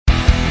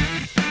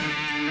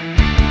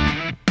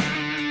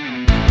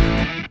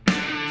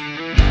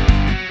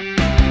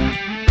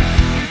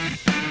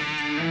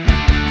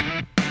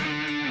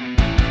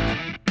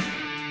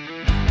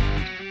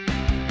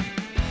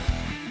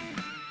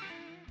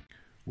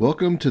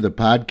Welcome to the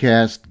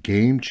podcast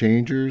Game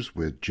Changers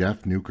with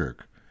Jeff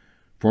Newkirk.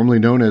 Formerly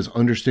known as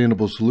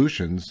Understandable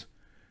Solutions,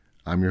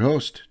 I'm your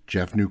host,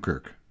 Jeff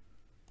Newkirk.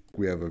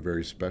 We have a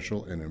very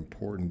special and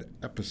important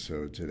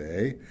episode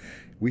today.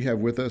 We have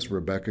with us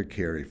Rebecca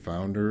Carey,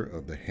 founder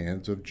of the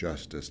Hands of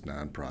Justice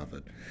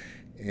nonprofit.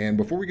 And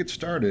before we get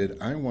started,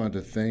 I want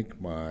to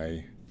thank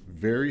my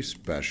very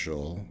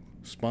special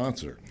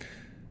sponsor,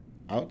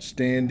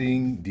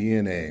 Outstanding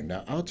DNA.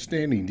 Now,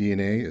 Outstanding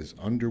DNA is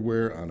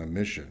underwear on a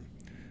mission.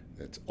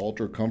 It's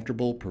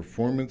ultra-comfortable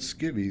performance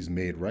skivvies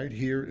made right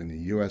here in the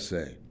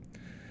USA.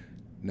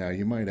 Now,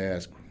 you might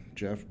ask,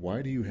 Jeff,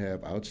 why do you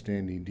have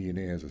Outstanding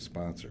DNA as a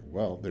sponsor?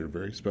 Well, they're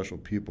very special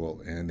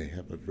people, and they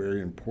have a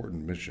very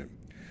important mission.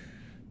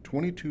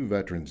 22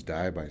 veterans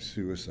die by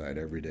suicide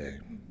every day.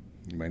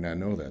 You might not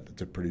know that.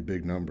 That's a pretty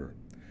big number.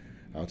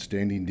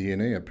 Outstanding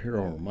DNA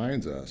apparel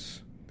reminds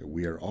us that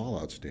we are all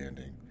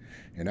outstanding.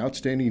 And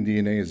Outstanding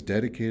DNA is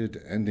dedicated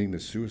to ending the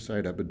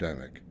suicide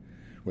epidemic,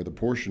 with a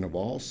portion of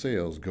all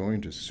sales going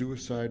to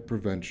suicide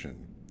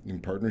prevention in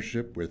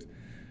partnership with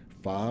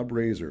FOB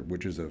Razor,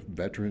 which is a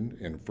veteran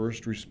and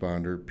first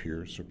responder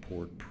peer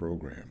support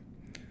program.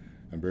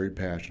 I'm very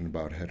passionate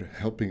about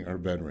helping our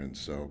veterans,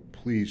 so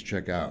please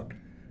check out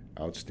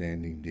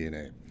Outstanding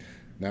DNA.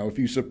 Now, if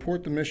you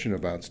support the mission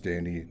of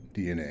Outstanding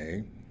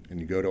DNA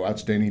and you go to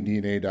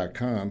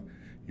outstandingdna.com,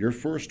 your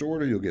first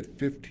order you'll get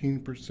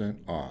 15%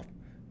 off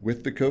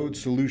with the code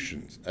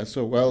SOLUTIONS,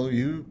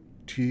 SOLUTIONS,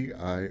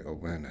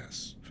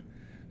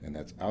 and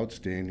that's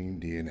Outstanding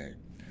DNA.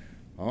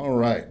 All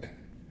right,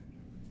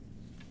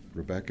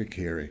 Rebecca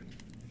Carey,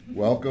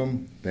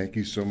 welcome. Thank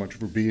you so much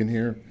for being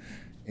here.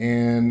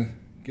 And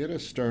get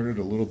us started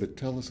a little bit.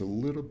 Tell us a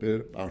little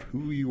bit about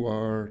who you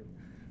are,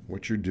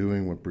 what you're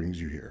doing, what brings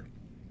you here.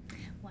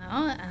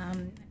 Well,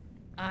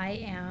 I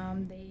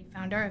am the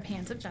founder of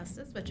Hands of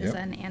Justice, which is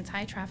an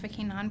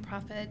anti-trafficking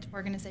nonprofit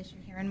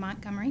organization here in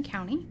Montgomery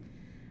County.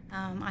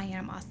 I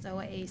am also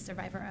a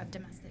survivor of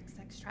domestic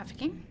sex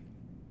trafficking.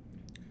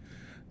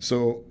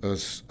 So a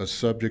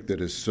subject that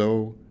is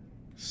so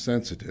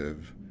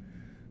sensitive,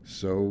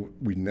 so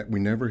we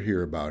never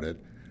hear about it.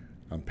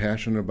 I'm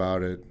passionate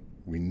about it.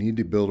 We need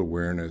to build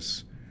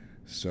awareness.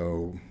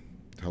 So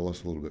tell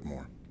us a little bit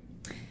more.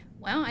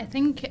 Well, I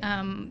think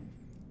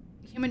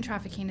human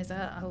trafficking is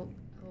a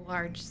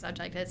large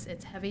subject.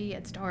 It's heavy,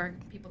 it's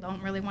dark. People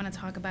don't really want to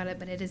talk about it,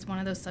 but it is one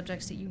of those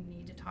subjects that you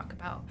need to talk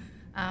about.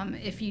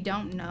 If you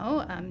don't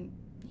know,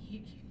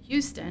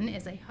 Houston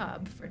is a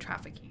hub for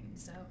trafficking.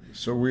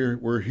 So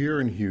we're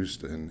here in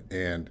Houston,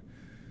 and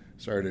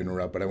sorry to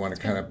interrupt, but I want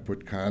to kind of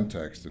put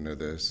context into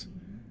this.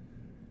 Mm-hmm.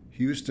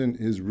 Houston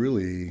is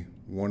really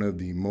one of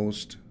the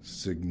most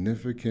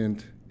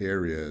significant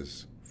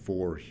areas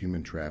for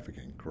human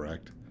trafficking,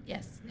 correct?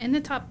 Yes, in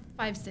the top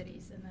 5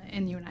 cities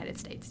in the United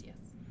States, yes.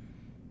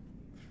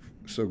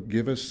 So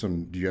give us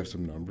do you have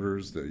some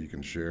numbers that you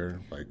can share?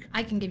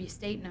 I can give you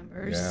state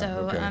numbers.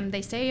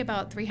 They say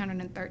about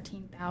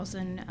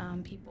 313,000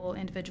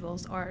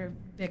 individuals are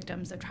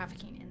victims of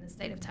trafficking in the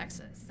state of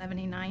Texas.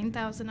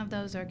 79,000 of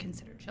those are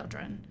considered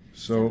children.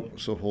 So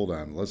hold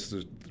on. Let's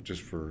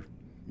just for,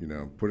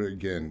 put it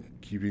again,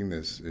 keeping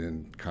this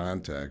in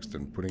context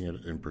and putting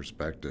it in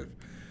perspective.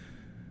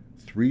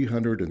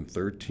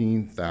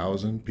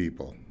 313,000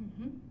 people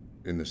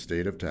in the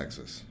state of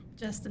Texas.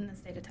 Just in the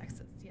state of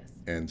Texas, yes.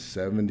 And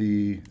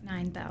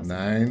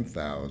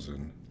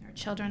 79,000 are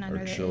children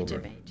under the age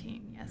of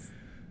 18, yes.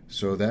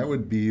 So that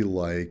would be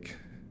like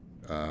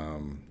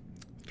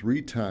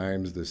 3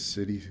 times the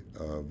city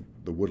of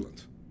the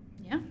Woodlands.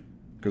 Yeah.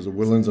 Because the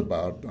Woodlands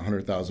about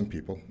 100,000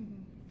 people.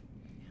 Mm-hmm.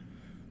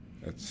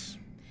 That's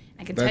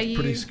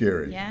pretty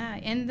scary. Yeah,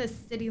 in the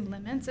city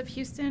limits of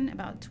Houston,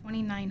 about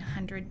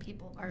 2,900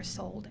 people are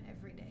sold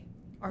every day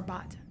or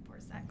bought for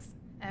sex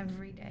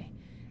every day.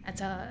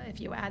 If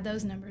you add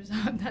those numbers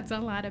up, that's a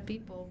lot of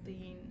people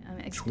being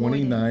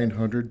exploited.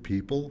 2,900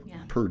 people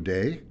per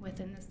day?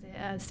 Within the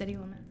city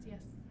limits, yes.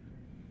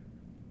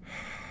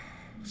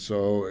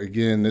 So,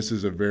 again, this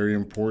is a very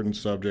important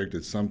subject.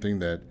 It's something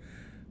that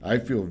I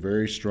feel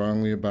very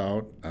strongly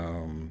about.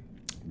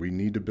 We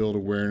need to build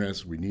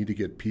awareness. We need to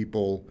get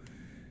people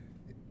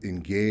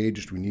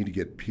engaged. We need to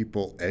get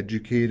people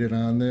educated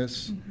on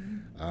this.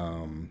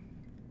 Mm-hmm.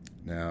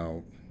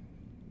 Now,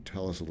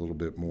 tell us a little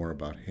bit more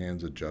about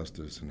Hands of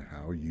Justice and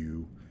how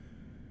you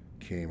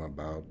came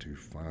about to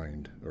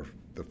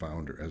the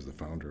founder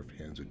of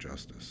Hands of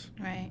Justice.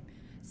 Right.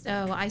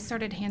 So I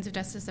started Hands of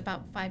Justice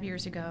about 5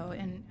 years ago,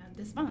 and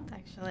this month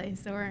actually.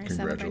 So we're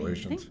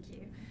celebrating. Thank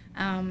you.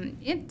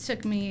 It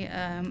took me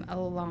a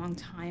long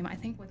time. I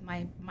think with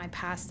my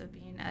past of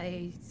being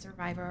a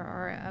survivor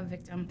or a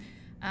victim,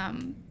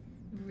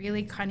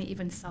 really kind of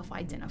even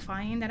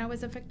self-identifying that I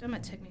was a victim.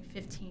 It took me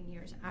 15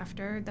 years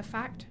after the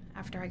fact,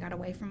 after I got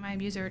away from my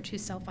abuser, to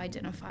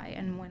self-identify.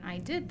 And when I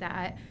did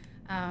that,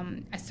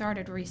 I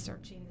started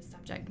researching the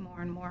subject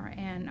more and more,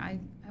 and I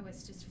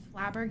was just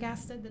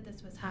flabbergasted that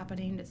this was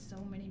happening to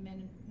so many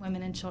men,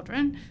 women, and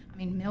children. I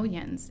mean,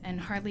 millions, and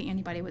hardly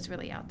anybody was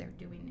really out there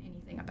doing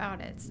anything anything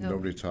about it. So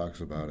nobody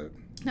talks about it.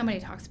 Nobody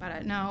talks about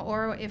it, no.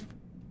 Or if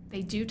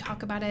they do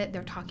talk about it,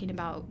 they're talking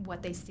about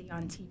what they see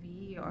on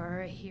TV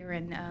or hear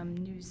in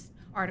news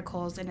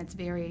articles, and it's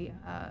very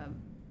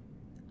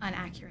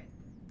inaccurate.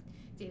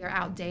 It's either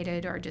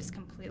outdated or just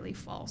completely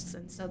false.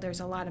 And so there's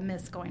a lot of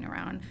myths going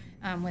around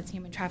with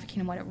human trafficking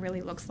and what it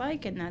really looks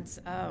like, and that's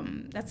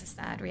a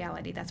sad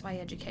reality. That's why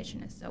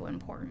education is so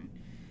important.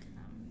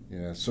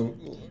 Yeah, so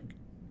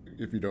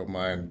if you don't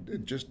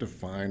mind, just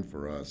define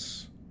for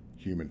us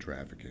human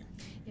trafficking.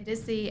 It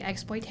is the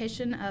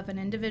exploitation of an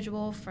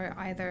individual for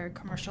either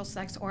commercial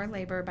sex or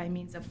labor by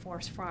means of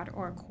force, fraud,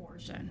 or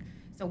coercion.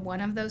 So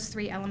one of those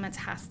three elements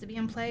has to be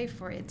in play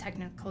for it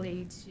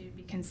technically to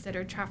be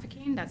considered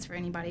trafficking. That's for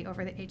anybody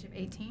over the age of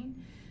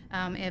 18.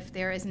 If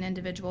there is an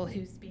individual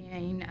who's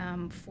being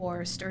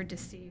forced or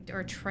deceived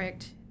or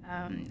tricked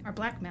or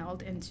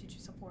blackmailed into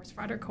just a force,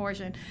 fraud, or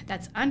coercion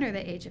that's under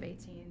the age of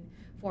 18,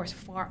 force,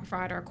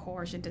 fraud, or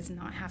coercion does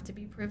not have to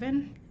be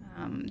proven.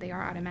 They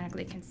are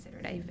automatically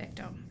considered a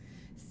victim.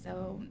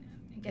 So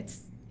it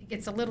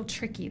gets a little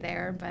tricky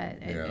there,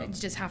 but you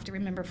just have to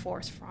remember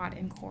force, fraud,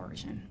 and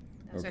coercion.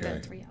 Those are the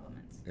three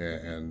elements.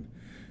 Yeah, and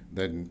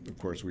then, of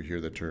course, we hear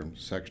the term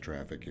sex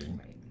trafficking,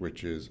 right,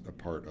 which is a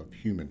part of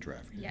human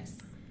trafficking. Yes.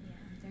 Yeah.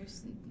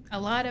 There's a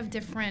lot of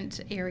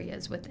different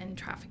areas within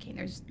trafficking.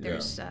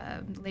 There's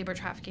labor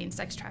trafficking,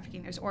 sex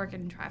trafficking, there's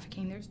organ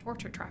trafficking, there's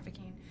torture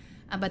trafficking.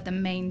 But the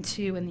main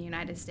two in the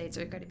United States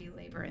are going to be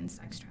labor and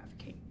sex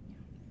trafficking.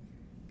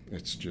 Yeah.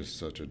 It's just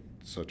such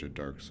a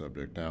dark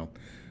subject. Now,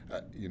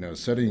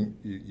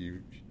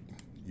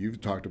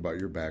 you've talked about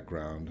your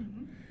background,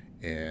 mm-hmm.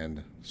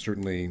 and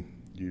certainly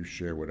you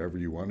share whatever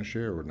you want to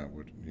share or not.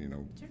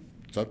 Sure.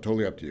 It's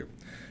totally up to you.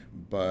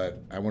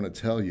 But I want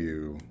to tell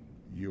you,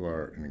 you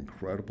are an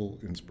incredible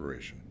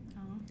inspiration.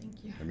 Oh,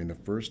 thank you. I mean, the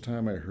first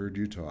time I heard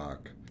you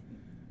talk,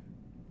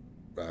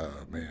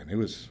 man, it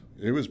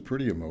was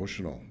pretty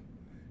emotional.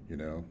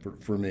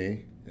 For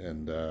me,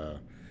 and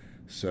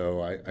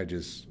so I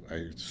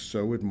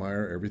so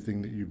admire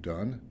everything that you've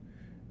done,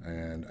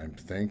 and I'm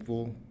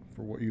thankful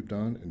for what you've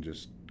done, and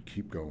just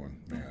keep going,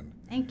 man.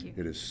 Thank you.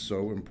 It is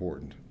so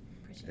important,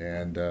 Appreciate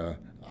and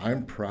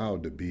I'm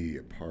proud to be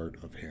a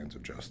part of Hands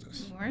of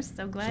Justice. We're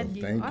so glad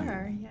you thank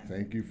are. You. Yeah.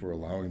 Thank you for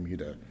allowing me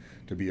to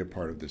be a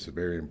part of this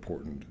very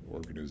important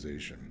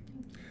organization.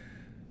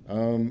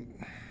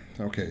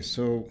 Okay,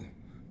 so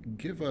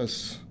give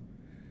us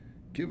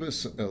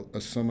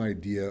some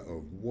idea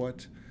of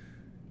what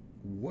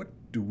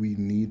do we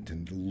need to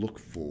look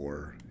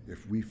for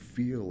if we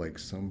feel like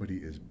somebody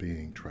is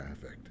being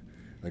trafficked?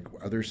 Like,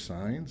 are there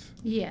signs?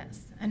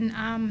 Yes, and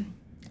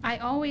I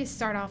always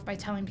start off by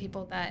telling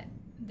people that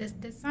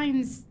the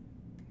signs,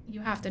 you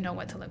have to know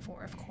what to look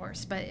for, of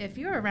course. But if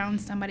you're around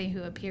somebody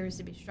who appears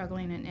to be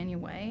struggling in any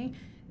way,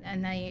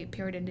 and they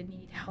appear to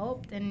need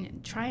help,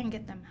 then try and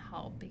get them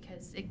help,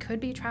 because it could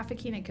be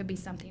trafficking, it could be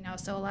something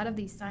else. So a lot of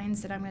these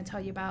signs that I'm going to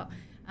tell you about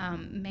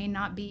may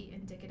not be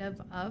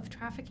indicative of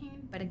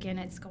trafficking, but again,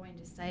 it's going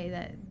to say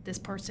that this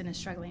person is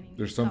struggling.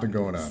 There's something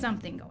going on.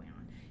 Something going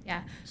on,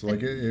 yeah. So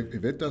like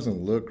if it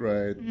doesn't look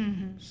right,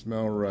 mm-hmm.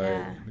 smell right,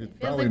 yeah. it's if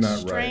probably it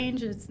looks not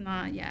strange, right. It's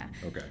not, yeah.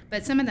 Okay.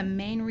 But some of the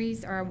main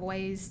reasons are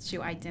ways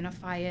to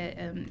identify it.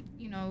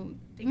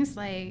 Things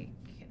like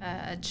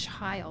a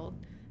child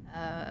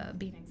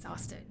being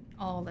exhausted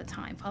all the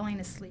time, falling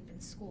asleep in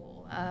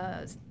school,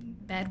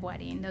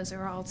 bedwetting. Those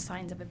are all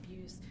signs of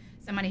abuse.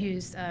 Somebody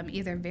who's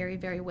either very,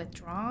 very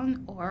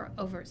withdrawn or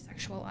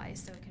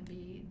over-sexualized, so it can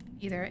be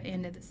either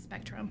end of the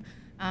spectrum.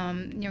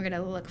 You're going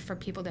to look for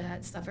people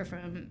that suffer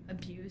from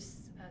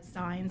abuse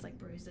signs like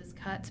bruises,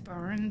 cuts,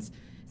 burns,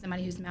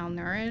 somebody who's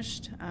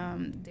malnourished.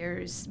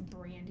 There's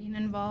branding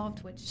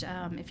involved, which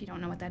if you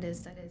don't know what that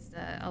is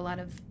a lot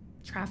of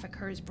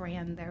traffickers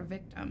brand their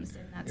victims,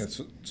 and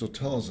that's so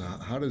tell us,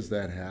 how does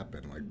that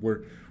happen? Like,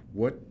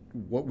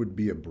 what would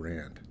be a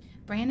brand?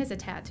 Brand is a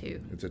tattoo.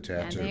 It's a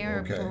tattoo. And they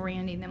are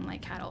branding them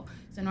like cattle.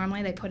 So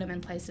normally they put them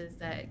in places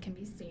that can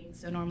be seen.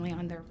 So normally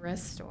on their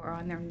wrist or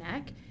on their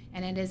neck,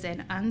 and it is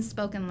an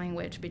unspoken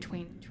language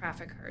between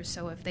traffickers.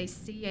 So if they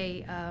see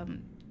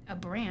a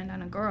brand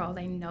on a girl,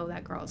 they know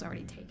that girl's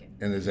already taken.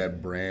 And is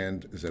that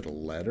brand, is it a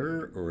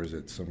letter or is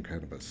it some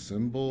kind of a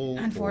symbol?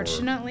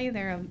 Unfortunately,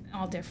 they're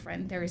all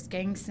different. There's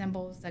gang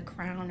symbols. The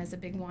crown is a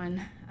big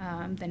one.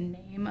 The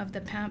name of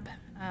the pimp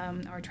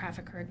or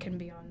trafficker can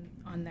be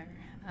on their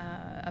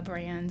a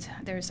brand.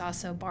 There's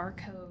also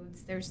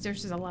barcodes. There's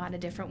just a lot of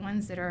different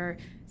ones that are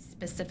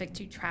specific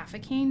to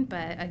trafficking.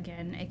 But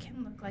again, it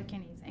can look like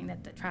anything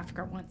that the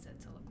trafficker wants it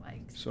to look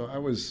like. So I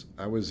was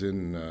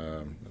in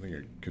I think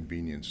a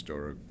convenience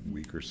store a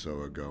week or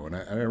so ago, and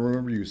I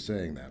remember you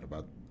saying that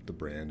about the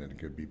brand, and it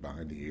could be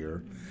behind the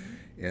ear.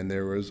 Mm-hmm. And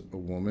there was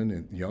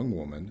a young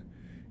woman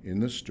in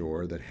the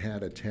store that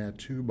had a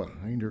tattoo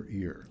behind her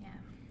ear.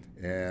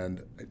 Yeah.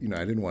 And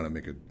I didn't want to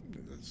make a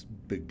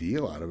big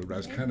deal out of it, but I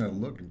was kind of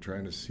looking,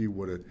 trying to see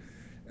what it,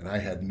 and I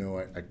had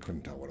I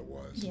couldn't tell what it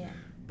was. Yeah.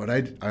 But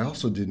I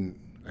also didn't.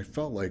 I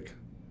felt like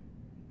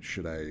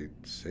should I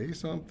say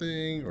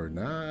something or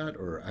not?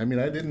 Or, I mean,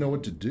 I didn't know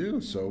what to do.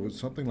 So when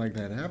something like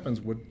that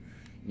happens,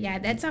 Yeah,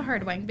 that's a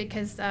hard one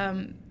because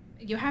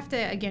you have to,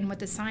 again, with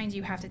the signs,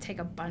 you have to take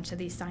a bunch of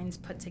these signs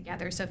put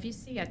together. So if you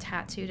see a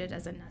tattoo, that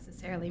doesn't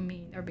necessarily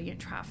mean they're being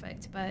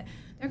trafficked, but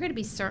there are going to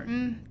be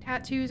certain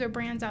tattoos or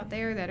brands out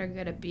there that are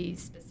going to be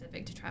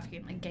specific to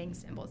trafficking, like gang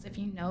symbols. If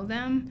you know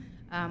them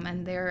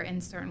and they're in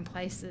certain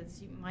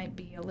places, you might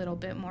be a little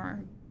bit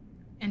more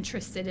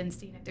interested in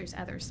seeing if there's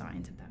other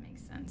signs, if that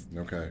makes sense.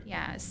 Okay.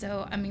 Yeah,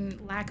 so, I mean,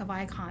 lack of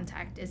eye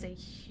contact is a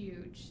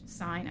huge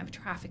sign of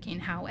trafficking.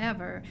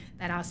 However,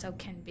 that also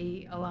can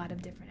be a lot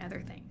of different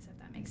other things, if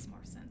that makes more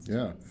sense.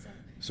 Yeah.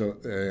 So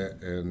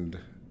and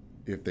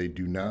if they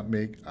do not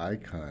make eye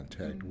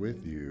contact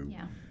with you,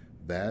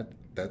 that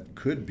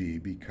could be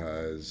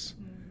because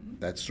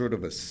that's sort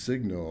of a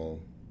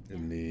signal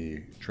in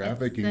the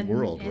trafficking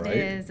world, right? It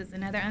is. It's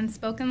another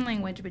unspoken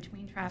language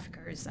between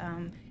traffickers.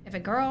 If a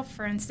girl,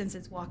 for instance,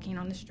 is walking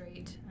on the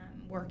street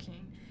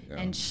working,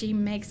 and she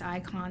makes eye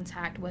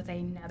contact with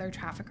another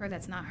trafficker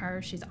that's not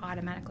her, she's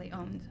automatically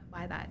owned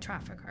by that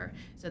trafficker.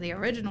 So the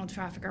original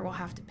trafficker will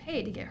have to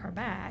pay to get her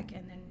back,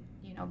 and then,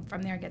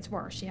 from there it gets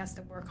worse. She has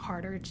to work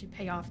harder to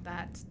pay off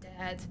that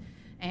debt,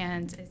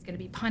 and is going to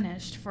be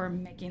punished for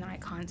making eye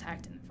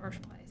contact in the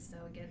first place. So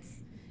it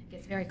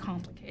gets very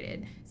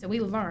complicated. So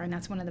we learn,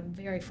 that's one of the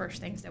very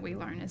first things that we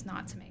learn, is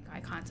not to make eye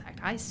contact.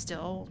 I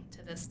still,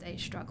 to this day,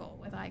 struggle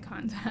with eye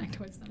contact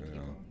with some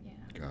people.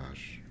 Yeah.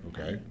 Gosh.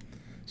 Okay.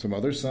 Some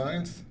other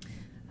signs?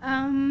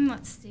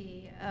 Let's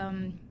see.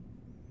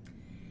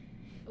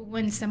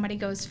 When somebody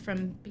goes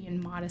from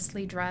being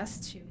modestly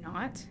dressed to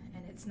not,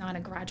 and it's not a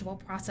gradual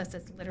process,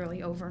 it's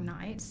literally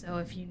overnight. So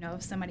if you know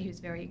somebody who's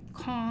very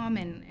calm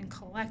and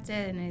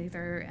collected and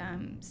either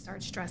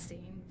starts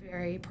dressing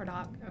very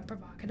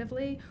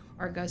provocatively,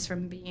 or goes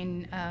from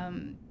being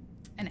an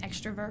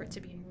extrovert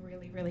to being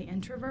really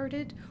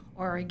introverted,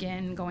 or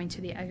again going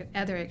to the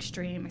other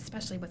extreme,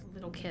 especially with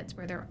little kids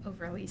where they're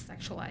overly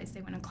sexualized.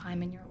 They want to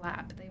climb in your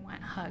lap, they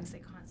want hugs, they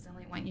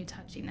constantly want you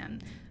touching them.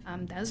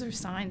 Those are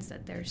signs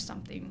that there's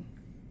something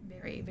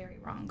very, very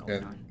wrong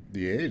going on.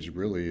 The age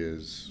really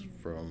is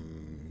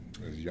from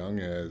as young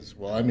as,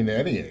 well, I mean,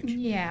 any age.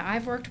 Yeah,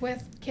 I've worked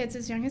with kids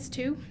as young as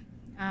 2.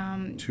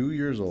 2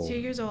 years old. 2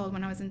 years old.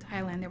 When I was in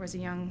Thailand, there was a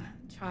young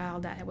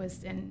child that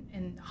was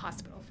in the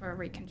hospital for a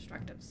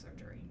reconstructive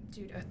surgery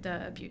due to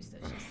the abuse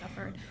that she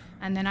suffered.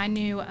 And then I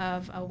knew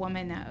of a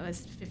woman that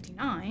was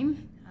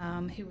 59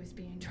 who was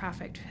being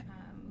trafficked,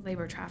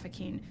 labor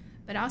trafficking.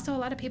 But also a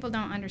lot of people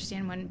don't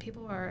understand when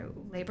people are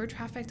labor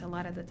trafficked, a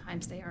lot of the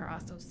times they are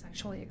also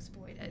sexually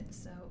exploited.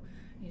 So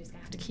you just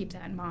have to keep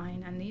that in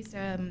mind. And these,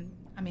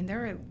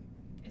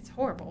 it's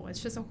horrible.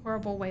 It's just a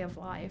horrible way of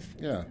life.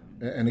 Yeah.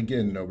 So. And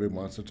again, nobody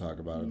wants to talk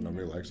about it.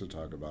 Nobody likes to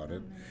talk about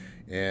it.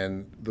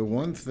 And the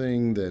one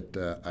thing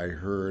that I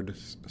heard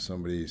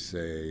somebody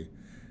say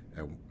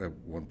at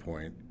one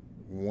point,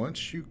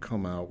 once you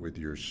come out with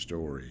your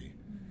story,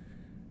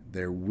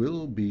 there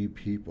will be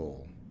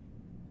people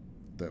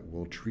that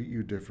will treat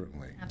you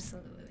differently.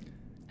 Absolutely.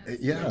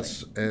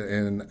 Yes.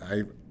 And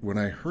when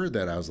I heard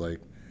that, I was like,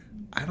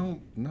 I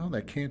don't know.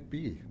 That can't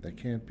be. That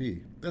can't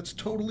be. That's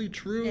totally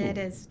true. It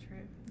is true.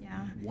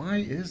 Yeah. Why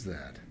is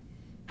that?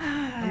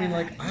 I mean,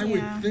 I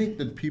would think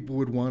that people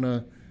would want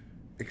to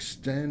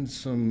extend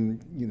some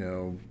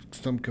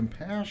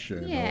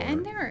compassion. Yeah,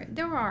 and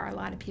there are a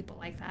lot of people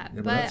like that.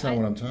 Yeah, but that's not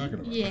what I'm talking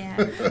about. Yeah,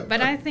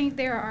 but I think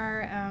there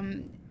are,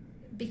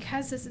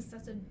 because this is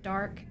such a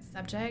dark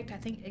subject, I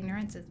think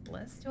ignorance is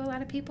bliss to a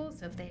lot of people.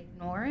 So if they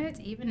ignore it,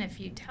 even if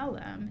you tell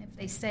them, if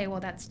they say, well,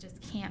 that's just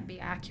can't be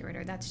accurate,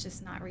 or that's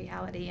just not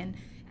reality,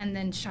 and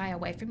then shy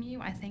away from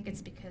you, I think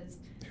it's because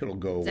it'll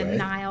go away.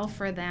 Denial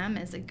for them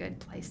is a good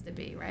place to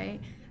be,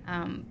 right?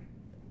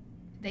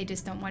 They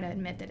just don't want to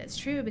admit that it's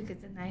true, because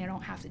then they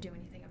don't have to do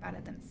anything about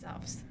it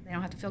themselves. They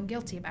don't have to feel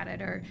guilty about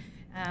it. Or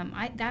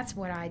that's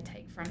what I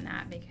take from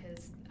that,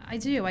 because I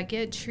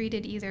get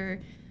treated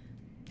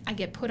I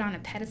get put on a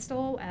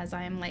pedestal as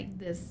I am like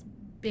this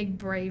big,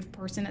 brave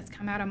person that's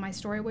come out of my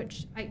story,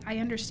 which I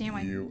understand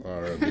why. You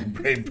are a big,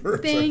 brave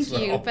person. Thank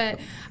you. But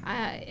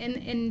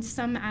in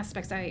some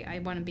aspects,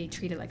 I want to be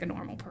treated like a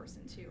normal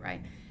person too,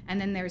 right? And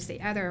then there's the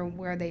other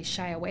where they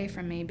shy away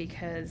from me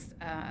because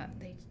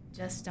they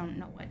just don't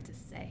know what to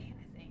say,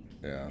 I think.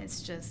 Yeah.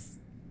 It's just,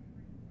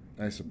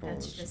 I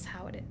suppose. That's just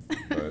how it is.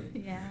 But,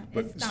 yeah,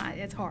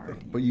 it's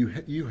hard. But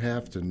you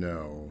have to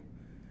know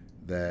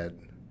that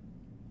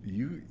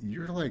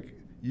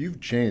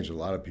you've changed a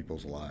lot of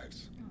people's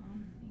lives.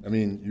 I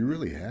mean, you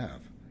really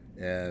have.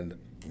 And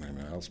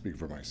I'll speak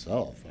for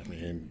myself. I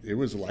mean, it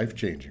was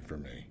life-changing for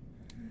me.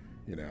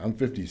 I'm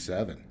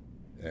 57,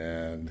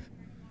 and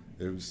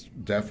it was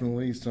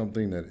definitely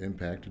something that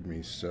impacted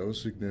me so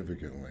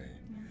significantly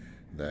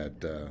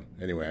that,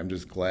 anyway, I'm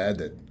just glad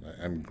that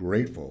I'm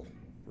grateful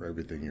for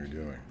everything you're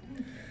doing.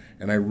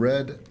 And I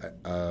read,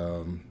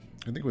 I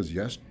think it was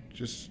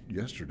just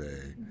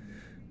yesterday,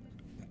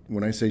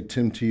 when I say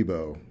Tim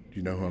Tebow, do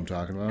you know who I'm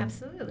talking about?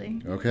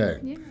 Absolutely. Okay.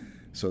 Yeah.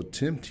 So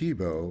Tim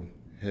Tebow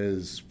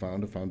has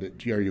found a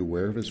foundation. Are you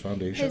aware of his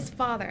foundation? His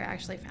father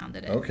actually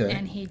founded it. Okay.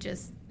 And he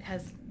just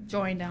has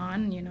joined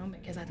on,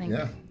 because I think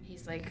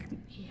he's like,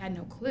 he had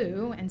no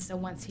clue. And so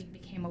once he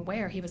became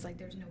aware, he was like,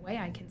 there's no way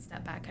I can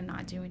step back and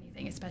not do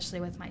anything, especially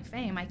with my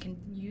fame. I can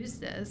use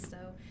this. So,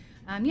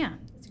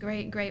 it's a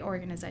great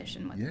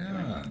organization.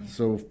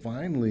 So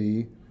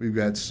finally, we've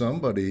got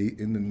somebody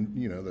in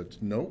the,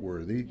 that's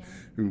noteworthy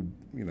who,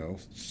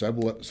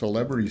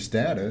 celebrity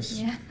status.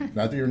 Yeah.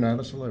 Not that you're not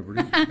a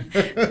celebrity.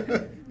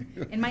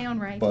 In my own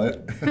right.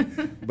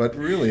 But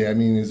really,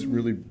 is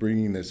really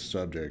bringing this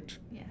subject,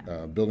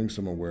 building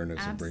some awareness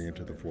and bringing it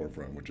to the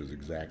forefront, which is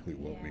exactly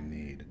what we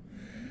need.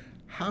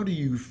 How do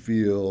you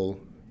feel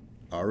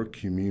our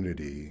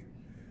community,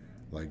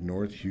 like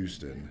North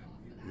Houston,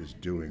 is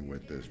doing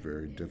with this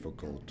very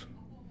difficult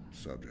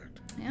subject?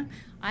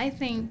 I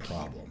think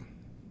problem.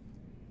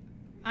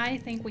 I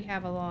think we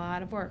have a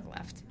lot of work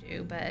left to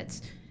do, but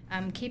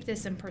keep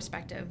this in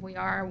perspective. We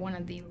are one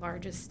of the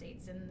largest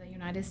states in the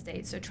United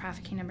States, so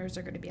trafficking numbers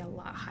are going to be a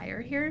lot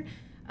higher here.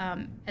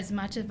 As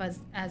much of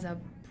as a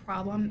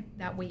problem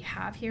that we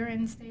have here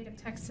in the state of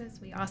Texas,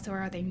 we also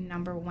are the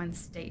number one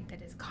state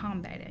that is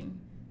combating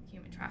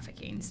human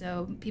trafficking.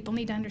 So people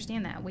need to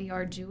understand that. We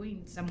are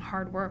doing some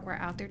hard work. We're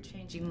out there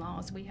changing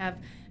laws. We have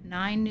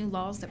 9 new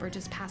laws that were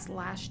just passed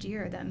last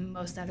year that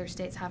most other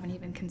states haven't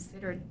even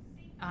considered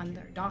on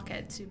their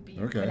docket to be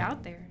put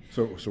out there.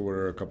 So what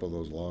are a couple of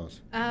those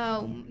laws?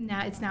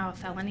 Now it's now a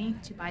felony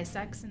to buy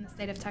sex in the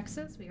state of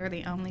Texas. We are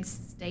the only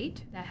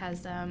state that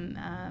has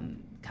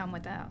come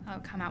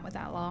out with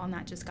that law, and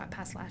that just got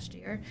passed last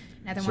year.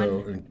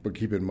 But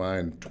keep in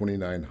mind,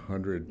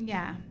 2,900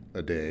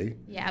 a day.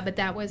 Yeah, but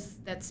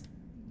that's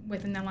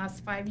within the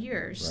last 5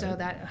 years, so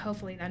that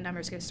hopefully that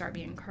number is going to start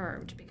being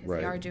curbed because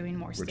they are doing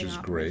more sting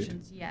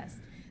operations. Great. Yes.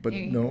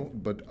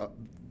 But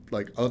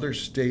like other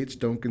states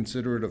don't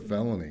consider it a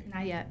felony.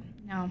 Not yet.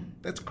 No.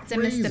 That's crazy.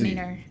 It's a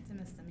misdemeanor.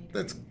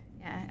 That's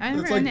I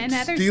remember like in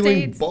other stealing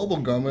states, bubble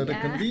gum at a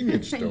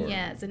convenience store.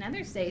 Yes, in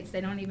other states they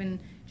don't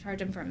even charge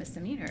them for a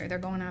misdemeanor. They're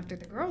going after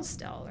the girls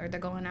still, or they're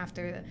going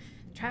after the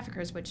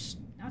traffickers, which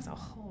that's a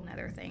whole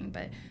other thing.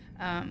 But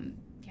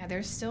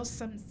there's still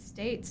some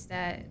states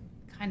that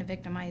kind of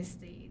victimize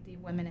the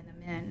women and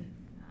the men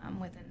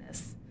within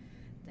this,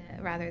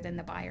 rather than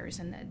the buyers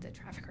and the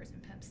traffickers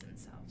and pimps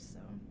themselves. So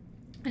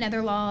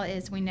another law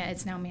is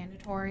it's now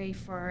mandatory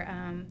for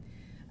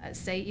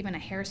say even a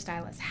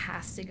hairstylist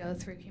has to go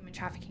through human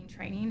trafficking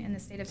training in the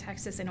state of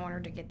Texas in order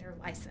to get their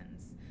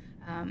license.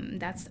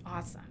 That's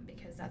awesome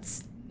because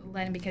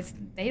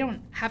they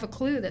don't have a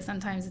clue that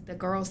sometimes the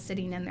girls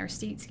sitting in their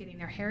seats getting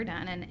their hair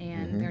done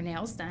and their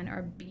nails done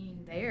are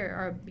being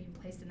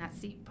placed in that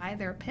seat by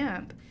their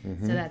pimp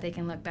so that they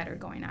can look better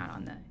going out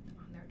on their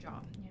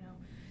job.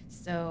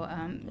 So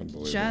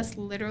just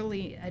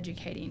literally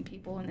educating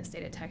people in the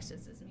state of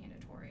Texas is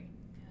mandatory.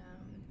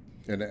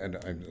 And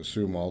I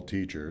assume all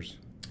teachers.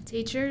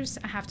 Teachers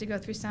have to go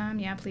through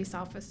some, police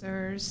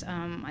officers.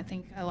 I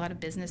think a lot of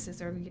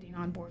businesses are getting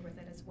on board with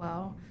it as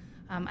well.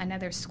 I know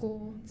there's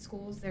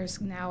schools,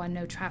 there's now a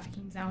no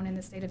trafficking zone in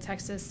the state of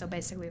Texas, so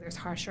basically there's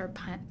harsher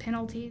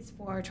penalties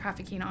for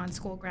trafficking on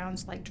school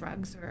grounds like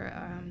drugs or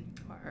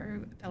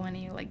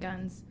felony like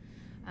guns.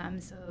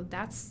 So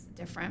that's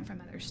different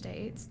from other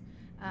states.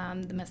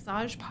 The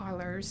massage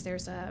parlors,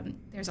 there's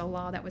a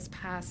law that was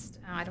passed.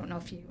 I don't know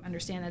if you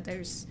understand that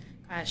there's,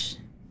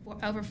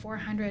 over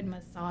 400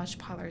 massage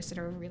parlors that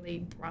are really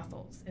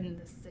brothels in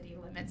the city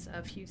limits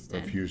of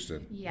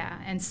Houston. Yeah,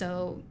 and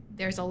so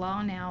there's a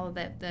law now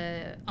that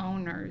the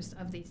owners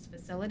of these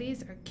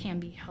facilities can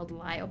be held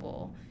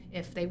liable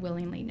if they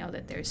willingly know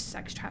that there's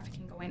sex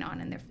trafficking going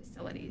on in their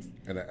facilities.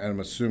 And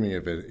I'm assuming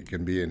if it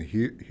can be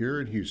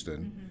here in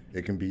Houston,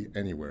 it can be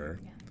anywhere,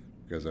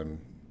 because I'm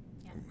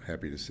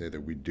happy to say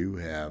that we do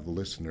have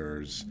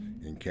listeners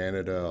in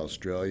Canada,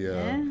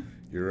 Australia,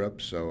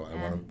 Europe, so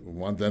I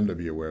want them to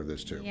be aware of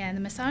this too. Yeah, and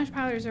the massage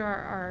parlors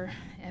are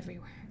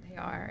everywhere. They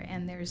are,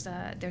 and there's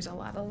a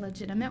lot of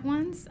legitimate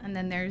ones, and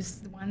then there's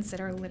the ones that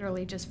are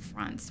literally just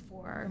fronts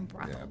for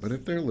brothels. Yeah, but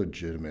if they're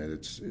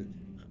legitimate,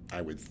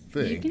 I would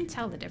think you can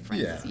tell the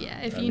difference.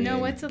 Yeah, if you know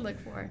what to look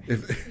for.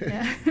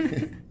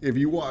 If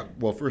you walk,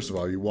 well, first of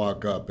all, you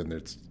walk up and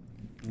it's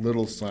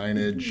little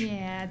signage.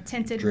 Yeah,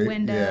 tinted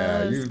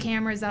windows,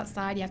 cameras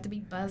outside. You have to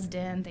be buzzed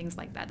in, things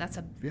like that.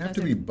 If you have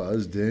to be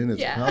buzzed in,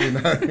 it's probably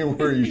not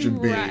where you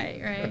should be.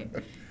 Right.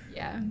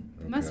 Yeah.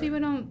 Okay. Most people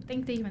don't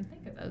think they even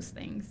think of those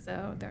things,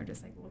 so they're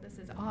just like, well, this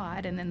is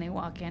odd, and then they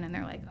walk in and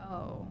they're like,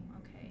 oh,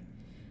 okay.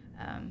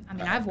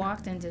 I've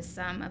walked into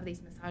some of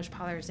these massage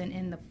parlors, and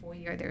in the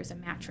foyer there's a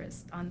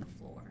mattress on the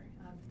floor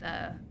of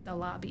the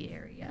lobby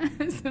area.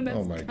 So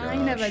that's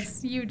kind of a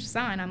huge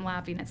sign. I'm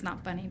laughing. It's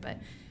not funny, but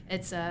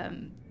it's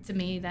to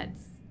me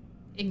that's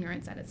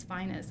ignorance at its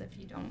finest if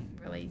you don't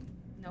really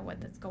know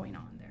what's going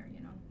on there,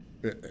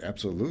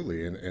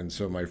 Absolutely, and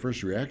so my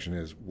first reaction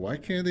is, why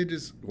can't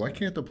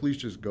the police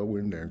just go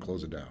in there and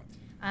close it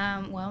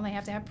down? Well, they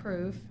have to have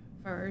proof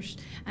first.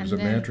 There's a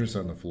mattress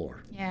on the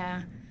floor.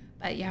 Yeah,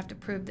 but you have to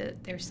prove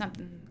that there's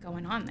something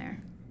going on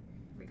there,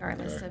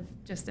 regardless of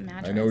just the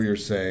mattress. I know what you're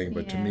saying,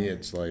 but to me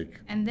it's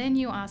like... And then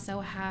you also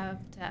have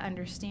to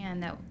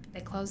understand that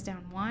they close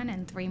down one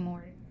and 3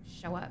 more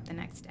show up the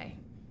next day.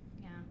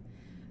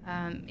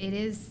 It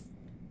is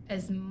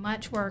as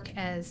much work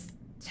as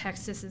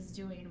Texas is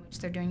doing, which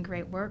they're doing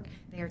great work.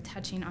 They are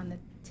touching on the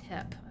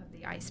tip of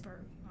the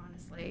iceberg,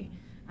 honestly.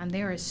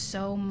 There is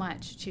so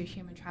much to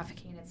human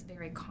trafficking. It's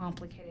very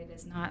complicated.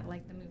 It's not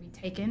like the movie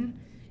Taken.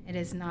 It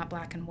is not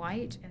black and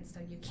white. And so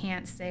you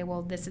can't say,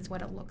 well, this is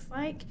what it looks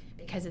like,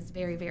 because it's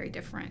very, very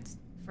different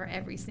for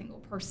every single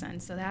person.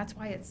 So that's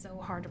why it's so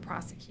hard to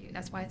prosecute.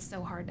 That's why it's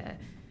so hard to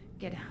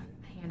get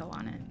a handle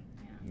on it.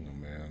 Yeah. Oh,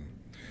 man.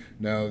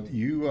 Now,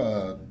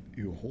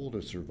 you hold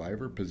a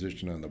survivor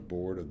position on the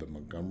board of the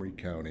Montgomery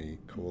County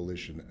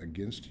Coalition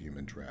Against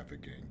Human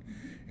Trafficking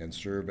and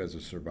serve as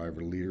a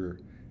survivor leader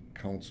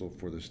counsel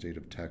for the state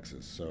of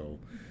Texas. So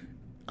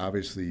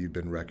obviously you've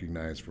been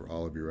recognized for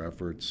all of your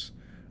efforts.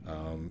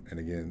 And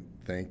again,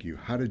 thank you.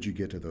 How did you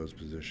get to those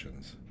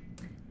positions?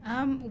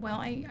 Well,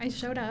 I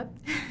showed up,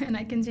 and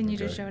I continue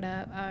to show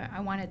up.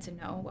 I wanted to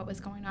know what was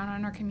going on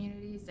in our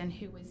communities and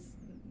who was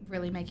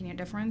really making a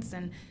difference.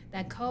 And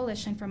that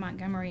coalition for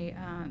Montgomery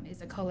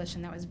is a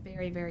coalition that I was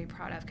very, very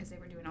proud of, because they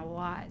were doing a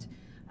lot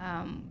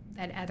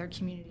that other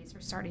communities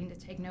were starting to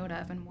take note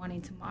of and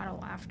wanting to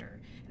model after.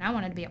 And I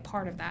wanted to be a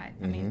part of that.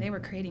 I mean, they were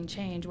creating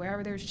change.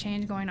 Wherever there's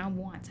change going, I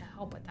want to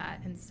help with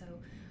that. And so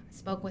I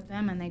spoke with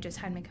them, and they just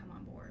had me come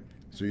on board.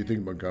 So you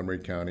think Montgomery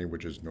County,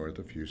 which is north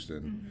of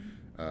Houston,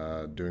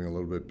 doing a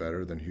little bit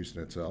better than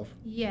Houston itself?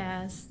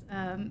 Yes,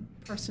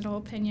 personal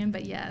opinion,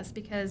 but yes,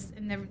 because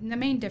the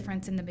main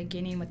difference in the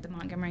beginning with the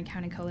Montgomery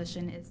County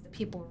Coalition is the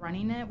people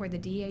running it were the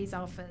DA's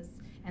office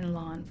and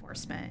law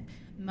enforcement.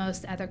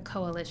 Most other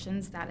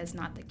coalitions, that is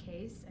not the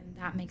case, and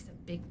that makes a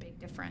big, big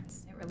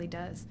difference. It really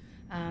does.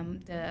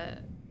 The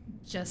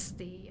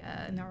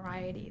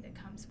notoriety that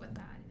comes with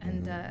that,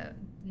 and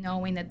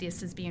knowing that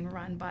this is being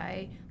run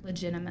by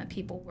legitimate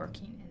people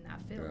working in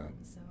that field.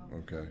 Yeah. So,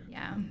 okay.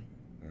 Yeah.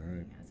 All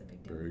right. Yeah, it's a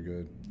big deal. Very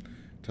good.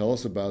 Tell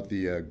us about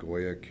the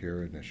Goya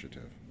Care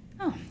Initiative.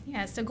 Oh,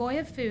 yeah. So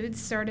Goya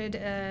Foods started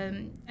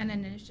an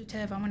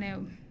initiative,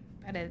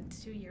 about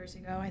 2 years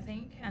ago, I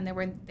think, and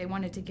they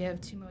wanted to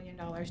give $2 million,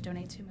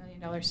 donate $2 million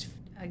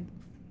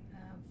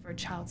for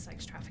child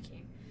sex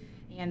trafficking.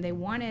 And they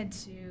wanted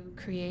to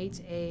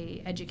create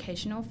a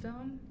educational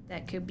film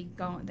that could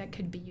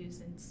be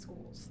used in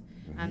schools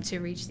to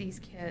reach these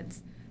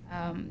kids.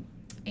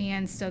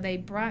 And so they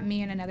brought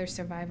me and another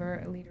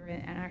survivor leader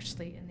and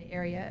actually in the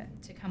area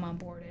to come on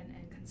board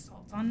and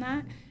consult on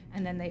that.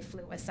 And then they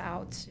flew us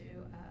out to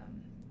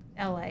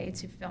LA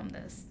to film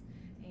this.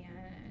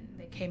 And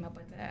they came up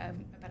with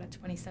about a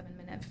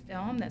 27-minute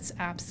film that's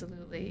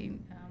absolutely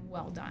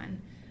well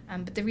done.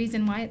 But the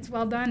reason why it's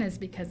well done is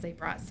because they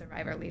brought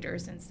survivor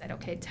leaders and said,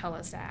 okay, tell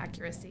us the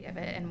accuracy of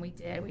it. And we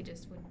did. We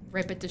just would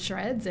rip it to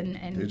shreds.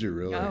 And did you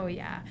really? Oh,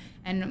 yeah.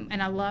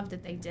 And I love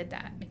that they did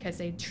that, because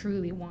they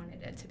truly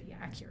wanted it to be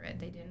accurate.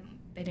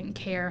 They didn't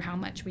care how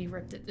much we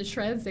ripped it to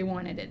shreds. They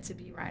wanted it to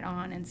be right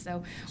on. And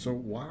so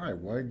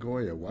why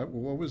Goya? What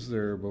was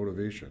their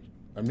motivation?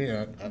 I mean,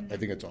 I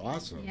think it's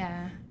awesome.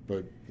 Yeah.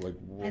 But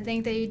I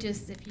think they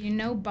just, if you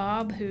know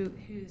Bob,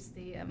 who's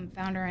the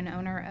founder and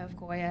owner of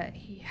Goya,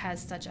 he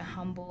has such a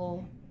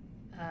humble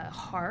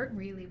heart.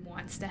 Really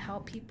wants to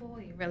help people.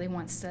 He really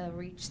wants to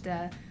reach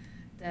the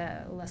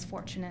less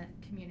fortunate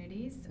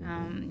communities.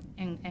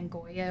 And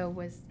Goya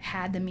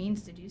had the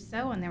means to do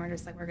so, and they were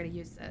just like, we're going to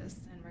use this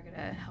and we're going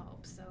to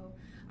help. So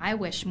I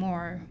wish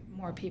more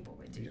people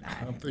would do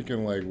that. I'm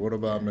thinking, what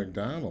about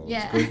McDonald's,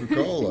 Yeah.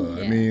 Coca-Cola?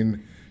 Yeah. I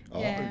mean,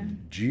 Yeah.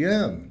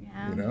 GM.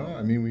 Yeah.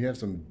 I mean, we have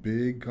some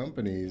big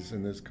companies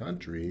in this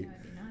country. That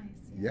would be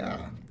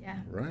nice. Yeah.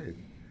 Right.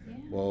 Yeah.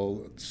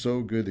 Well, it's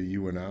so good that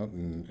you went out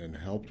and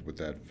helped with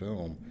that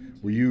film.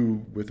 Were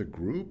you with a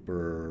group,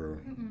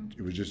 or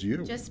it was just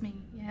you? Just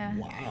me, yeah.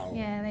 Wow.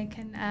 Yeah, they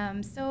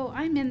can. So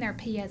I'm in their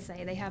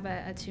PSA. They have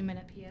a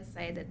 2-minute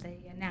PSA that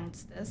they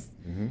announce this.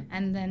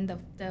 And then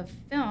the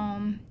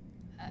film,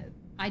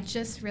 I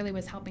just really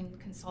was helping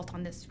consult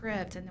on the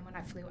script. And then when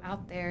I flew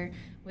out there,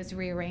 was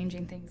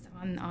rearranging things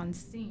on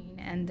scene.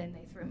 And then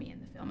they threw me in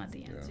the film at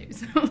the end, too.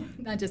 So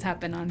that just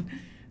happened on,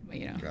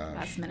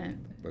 last minute.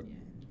 But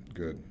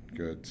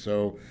good.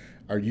 So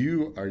are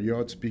you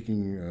out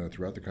speaking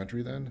throughout the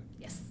country then?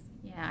 Yes.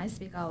 Yeah, I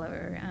speak all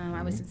over.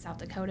 I was in South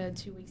Dakota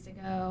 2 weeks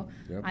ago.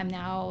 Yep. I'm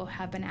now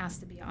have been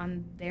asked to be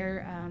on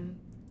their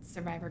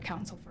survivor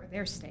council for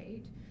their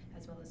state,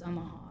 as well as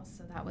Omaha.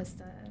 So that was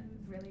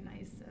really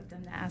nice of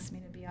them to ask me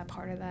to be a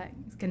part of that,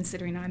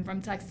 considering I'm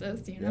from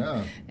Texas,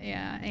 Yeah.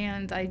 Yeah,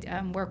 and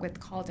I work with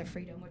Call to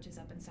Freedom, which is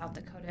up in South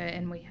Dakota,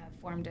 and we have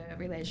formed a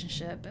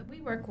relationship. But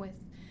we work with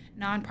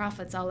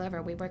nonprofits all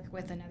over. We work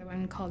with another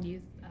one called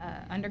Youth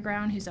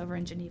Underground, who's over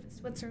in Geneva,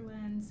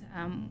 Switzerland.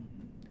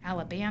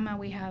 Alabama,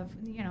 we have,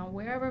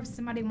 wherever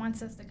somebody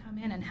wants us to come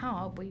in and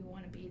help, we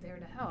want to be there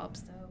to help.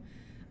 So,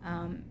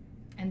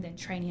 and then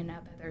training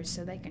up others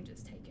so they can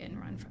just take it and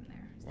run from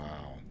there. So,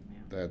 wow,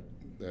 yeah.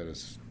 That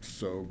is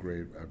so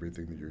great,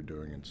 everything that you're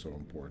doing, and so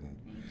important.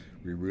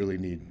 We really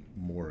need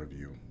more of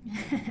you.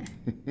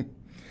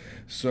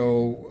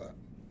 So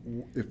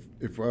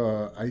if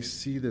I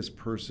see this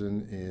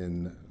person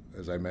in,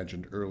 as I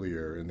mentioned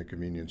earlier, in the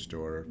convenience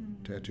store,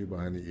 tattoo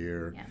behind the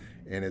ear,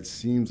 and it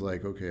seems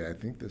like, okay, I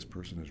think this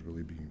person is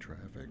really being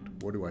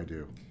trafficked. What do I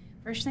do?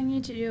 First thing you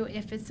need to do,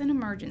 if it's an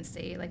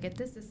emergency, like if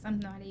this is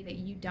somebody that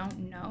you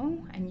don't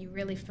know and you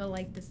really feel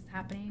like this is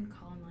happening,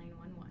 call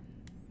 911.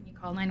 You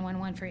call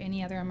 911 for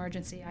any other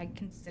emergency. I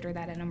consider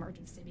that an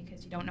emergency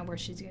because you don't know where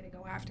she's going to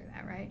go after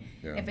that, right?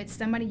 Yeah. If it's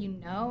somebody you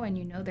know and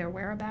you know their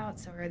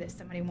whereabouts, or that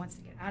somebody wants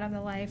to get out of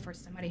the life, or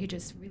somebody who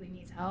just really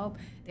needs help,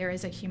 there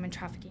is a human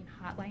trafficking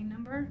hotline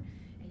number.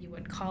 And you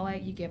would call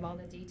it, you give all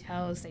the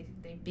details, they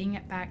bring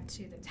it back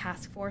to the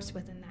task force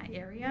within that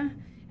area,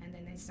 and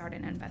then they start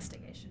an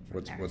investigation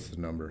from there. What's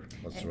the number?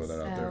 Let's throw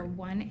that out there.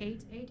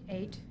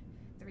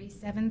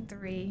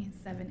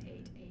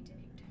 1-888-373-7888.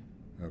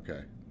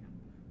 Okay.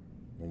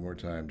 One more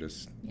time,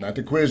 just not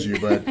to quiz you,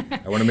 but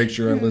I want to make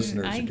sure our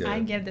listeners get it. I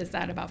give this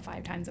out about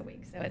 5 times a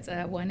week, so it's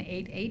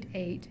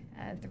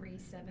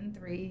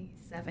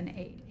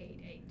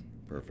 1-888-373-7888.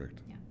 Perfect.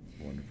 Yeah.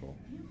 Wonderful.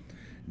 Yeah.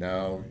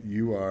 Now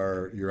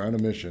you're on a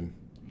mission,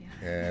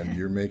 and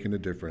you're making a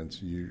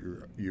difference.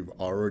 You've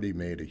already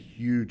made a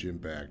huge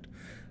impact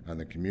on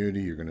the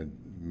community. You're going to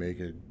make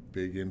a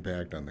big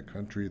impact on the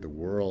country, the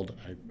world.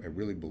 I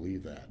really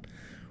believe that.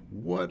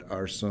 What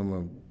are some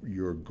of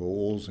your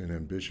goals and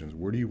ambitions?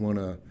 Where do you want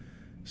to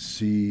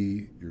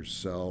see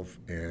yourself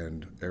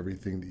and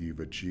everything that you've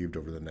achieved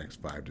over the next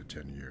 5 to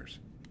 10 years?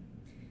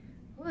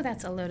 Oh,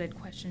 that's a loaded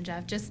question,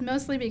 Jeff. Just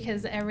mostly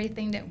because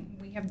everything that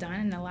we have done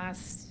in the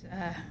last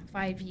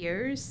 5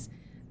 years,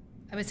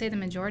 I would say the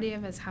majority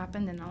of it has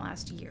happened in the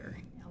last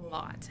year. A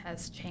lot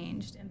has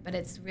changed, but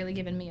it's really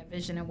given me a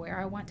vision of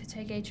where I want to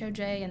take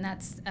HOJ, and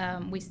that's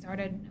we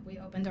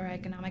opened our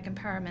Economic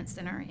Empowerment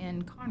Center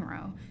in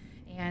Conroe.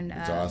 And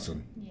it's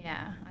awesome.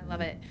 Yeah, I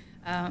love it.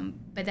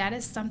 But that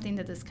is something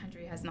that this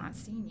country has not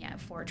seen yet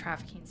for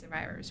trafficking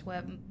survivors.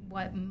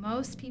 What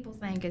most people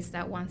think is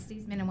that once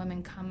these men and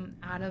women come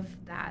out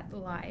of that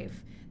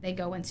life, they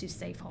go into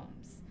safe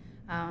homes.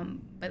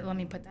 But let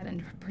me put that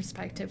into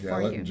perspective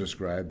for you.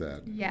 Describe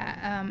that.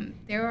 Yeah,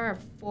 there are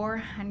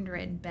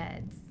 400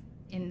 beds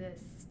in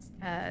this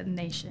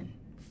nation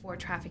for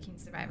trafficking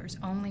survivors,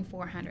 only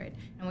 400.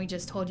 And we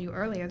just told you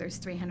earlier there's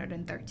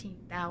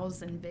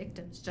 313,000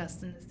 victims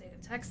just in the state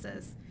of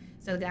Texas.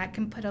 So that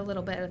can put a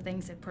little bit of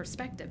things in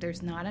perspective.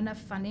 There's not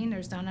enough funding,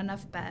 there's not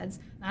enough beds,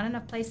 not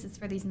enough places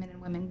for these men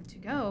and women to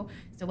go.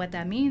 So what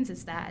that means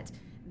is that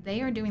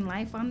they are doing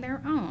life on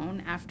their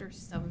own after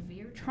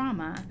severe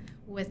trauma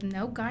with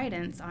no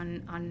guidance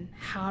on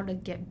how to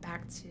get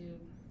back to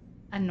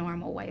a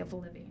normal way of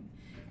living.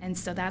 And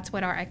so that's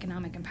what our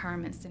Economic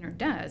Empowerment Center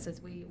does,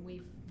 is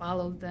we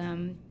follow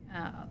them.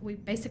 We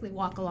basically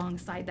walk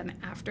alongside them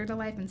after the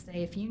life and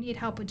say, if you need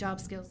help with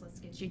job skills, let's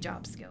get you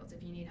job skills.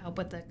 If you need help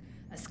with a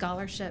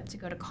scholarship to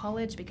go to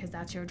college because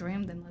that's your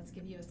dream, then let's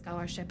give you a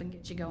scholarship and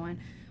get you going.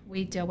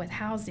 We deal with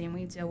housing.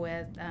 We deal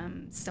with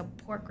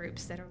support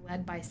groups that are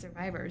led by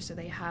survivors, so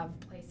they have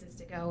places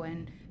to go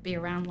and be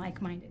around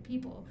like-minded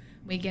people.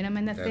 We get them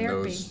in the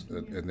therapy.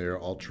 And they're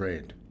all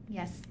trained.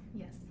 Yes,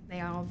 they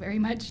are all very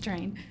much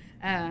trained.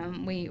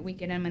 We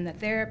get them in the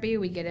therapy.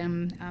 We get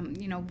them,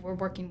 we're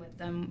working with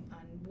them on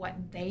what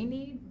they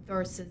need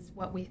versus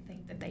what we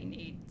think that they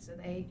need. So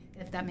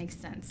if that makes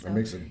sense. So, it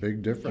makes a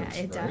big difference,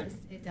 yeah, it right? does.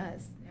 It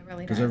does. It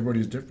really does. Because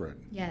everybody's different.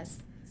 Yes.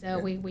 So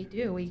we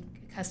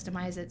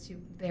customize it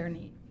to their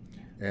need.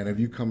 Yeah. And have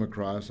you come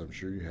across, I'm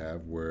sure you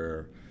have,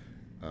 where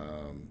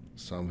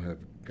some have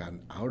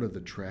gotten out of the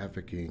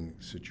trafficking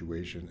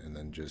situation and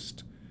then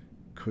just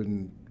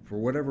couldn't, for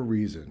whatever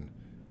reason,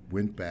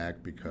 went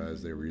back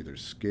because they were either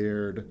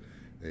scared,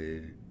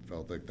 they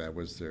felt like that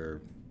was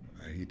their,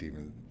 I hate to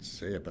even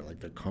say it, but like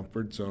their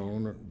comfort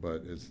zone.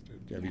 But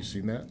have you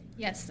seen that?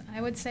 Yes, I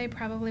would say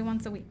probably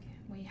once a week.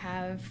 We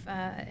have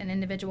an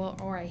individual,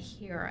 or I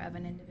hear of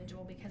an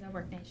individual, because I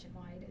work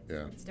nationwide.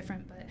 It's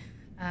different, but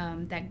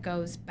that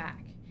goes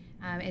back.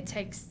 It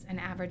takes an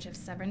average of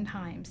 7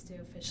 times to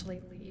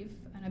officially leave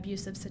an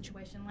abusive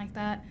situation like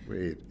that.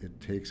 Wait,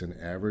 it takes an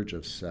average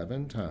of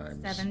 7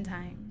 times? 7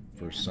 times.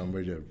 For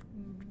somebody to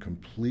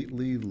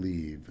completely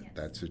leave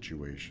that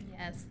situation.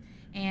 Yes,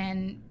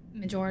 and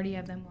majority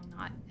of them will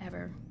not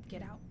ever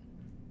get out.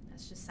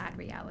 That's just sad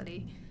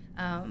reality.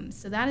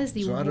 So that is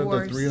the worst. So out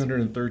of the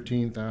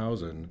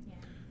 313,000,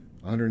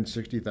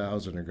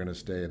 160,000 are going to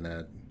stay in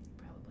that.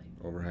 Probably.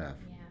 Over half.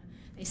 Yeah,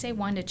 they say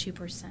 1% to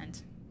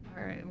 2%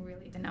 are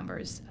really the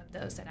numbers of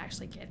those that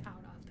actually get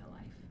out of the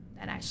life,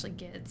 that actually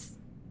gets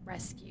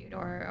rescued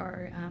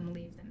or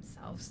leave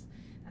themselves.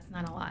 That's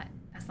not a lot.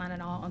 That's not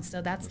at all. And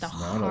so that's the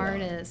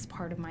hardest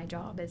part of my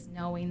job, is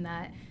knowing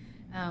that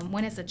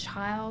when it's a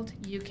child,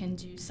 you can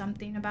do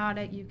something about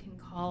it. You can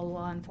call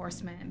law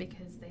enforcement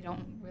because they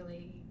don't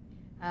really,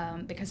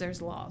 because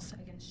there's laws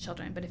against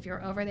children. But if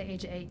you're over the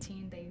age of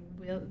 18,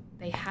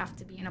 they have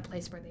to be in a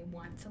place where they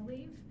want to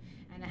leave,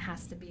 and it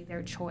has to be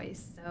their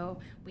choice. So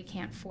we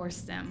can't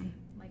force them.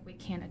 like we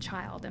can a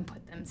child and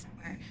put them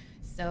somewhere.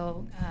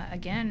 So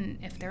again,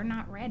 if they're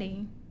not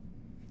ready,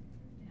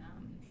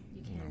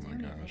 you can't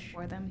do anything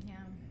for them. Yeah.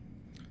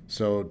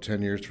 So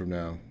 10 years from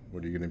now,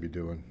 what are you going to be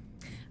doing?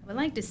 I would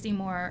like to see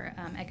more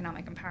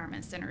economic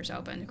empowerment centers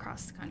open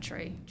across the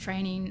country.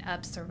 Training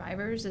up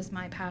survivors is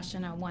my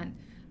passion. I want,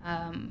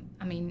 I'm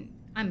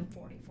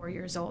 44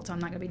 years old, so I'm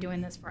not going to be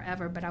doing this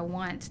forever, but I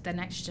want the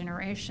next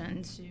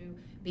generation to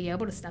be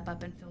able to step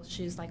up and fill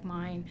shoes like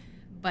mine,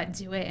 but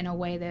do it in a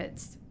way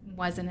that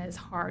wasn't as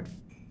hard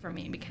for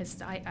me,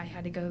 because I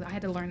had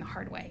to learn the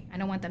hard way. I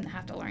don't want them to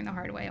have to learn the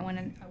hard way. I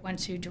want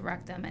to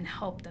direct them and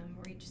help them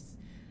reach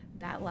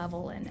that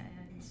level and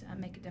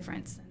make a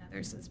difference in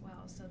others as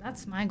well. So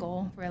that's my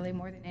goal, really,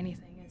 more than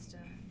anything, is to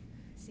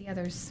see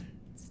others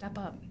step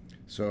up.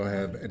 So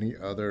have any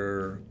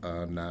other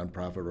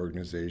nonprofit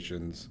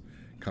organizations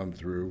come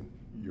through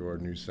your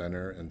new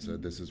center and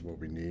said, this is what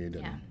we need?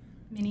 Yeah,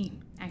 many,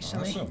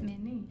 actually. Awesome.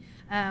 Many.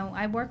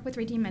 I work with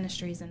Redeemed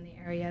Ministries in the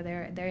area.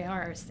 They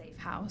are a safe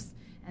house.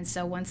 And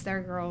so once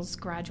their girls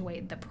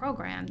graduate the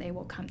program, they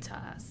will come to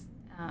us.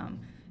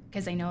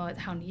 Because they know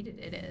how needed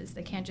it is.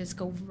 They can't just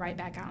go right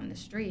back out in the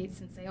streets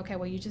and say, okay,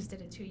 well, you just did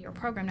a 2-year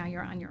program, now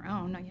you're on your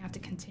own. No, you have to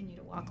continue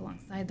to walk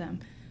alongside them.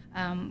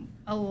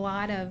 A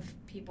lot of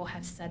people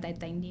have said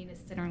that they need a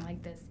center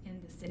like this in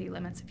the city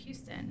limits of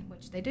Houston,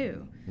 which they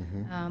do.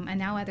 Mm-hmm. And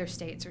now other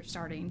states are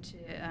starting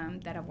to,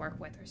 that I've worked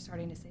with, are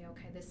starting to say,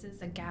 okay, this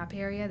is a gap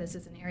area. This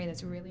is an area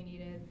that's really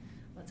needed.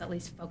 Let's at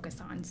least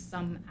focus on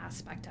some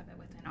aspect of it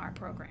within our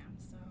program.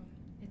 So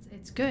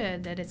it's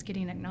good that it's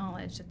getting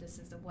acknowledged that this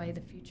is the way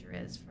the future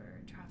is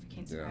for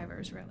trafficking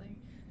survivors, really,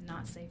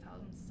 not safe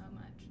homes so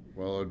much.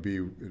 Well,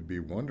 it'd be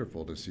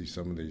wonderful to see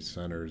some of these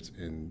centers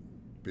in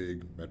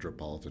big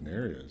metropolitan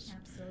areas.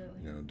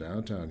 Absolutely.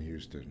 Downtown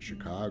Houston,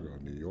 Chicago,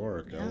 New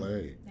York, LA.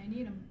 They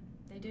need them.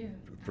 They do.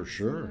 For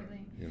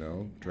Absolutely.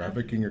 Sure.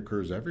 Trafficking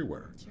occurs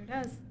everywhere. Sure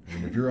does. I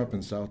mean, if you're up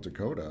in South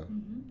Dakota,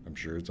 I'm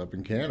sure it's up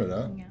in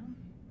Canada,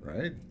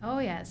 right? Oh,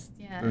 yes.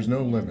 Yeah. There's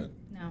no limit.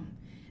 No.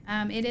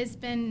 It has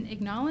been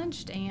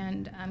acknowledged,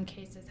 and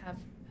cases have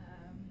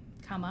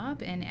come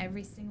up in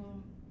every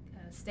single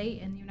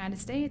state in the United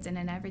States and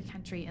in every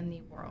country in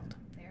the world.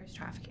 There's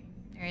trafficking.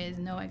 There is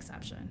no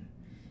exception.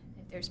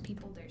 If there's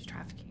people, there's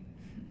trafficking,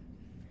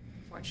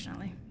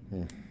 unfortunately.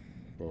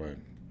 Boy.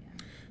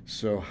 Yeah.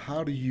 So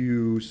how do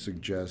you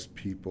suggest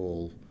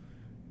people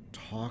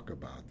talk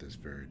about this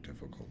very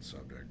difficult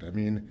subject? I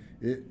mean,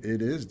 it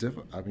is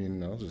difficult. I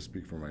mean, I'll just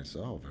speak for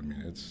myself. I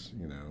mean,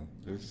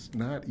 it's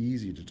not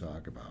easy to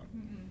talk about.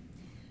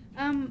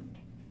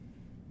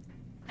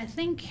 I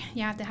think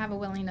you have to have a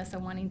willingness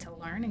of wanting to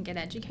learn and get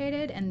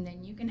educated, and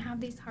then you can have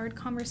these hard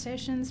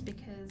conversations,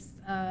 because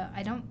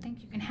I don't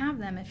think you can have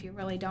them if you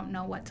really don't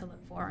know what to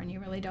look for, and you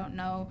really don't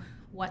know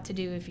what to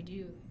do if you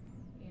do,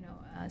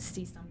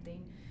 see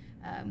something.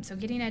 So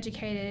getting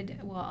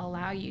educated will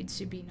allow you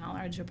to be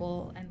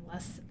knowledgeable and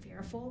less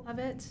fearful of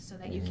it, so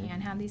that you can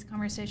have these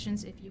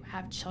conversations. If you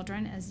have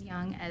children as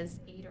young as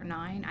 8 or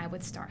 9, I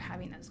would start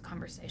having those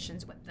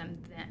conversations with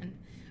them then,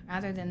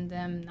 rather than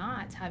them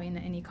not having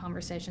any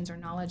conversations or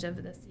knowledge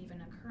of this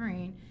even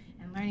occurring,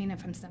 and learning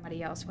it from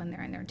somebody else when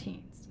they're in their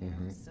teens.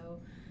 So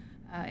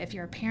if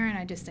you're a parent,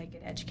 I just say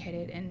get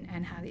educated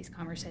and have these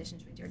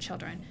conversations with your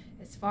children.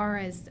 As far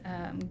as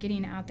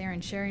getting out there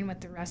and sharing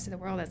with the rest of the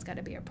world, it's got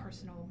to be a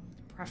personal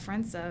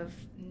preference of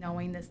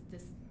knowing this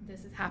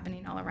is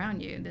happening all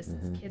around you. This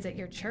is kids at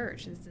your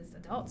church. This is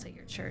adults at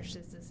your church.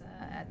 This is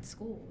at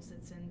schools.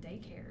 It's in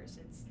daycares.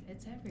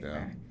 It's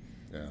everywhere.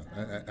 Yeah,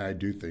 so. I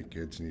do think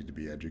kids need to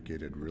be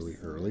educated really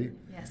early.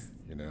 Yes.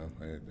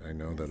 I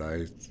know that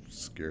I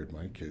scared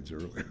my kids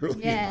early.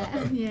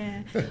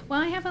 Yeah. Well,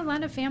 I have a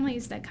lot of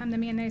families that come to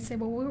me and they say,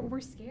 well, we're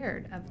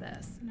scared of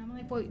this. And I'm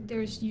like, well,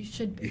 you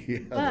should be.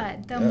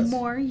 But the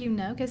more you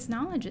know, because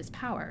knowledge is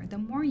power. The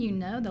more you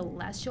know, the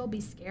less you'll be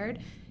scared.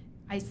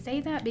 I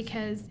say that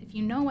because if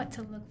you know what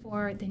to look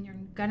for, then you're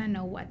going to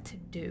know what to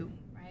do.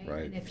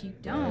 Right. And if you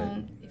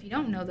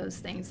don't know those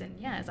things, then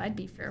yes, I'd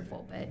be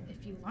fearful. But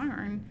if you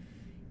learn,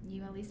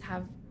 you at least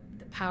have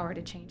the power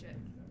to change it,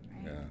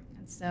 right? Yeah.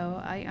 And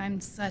so I'm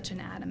such an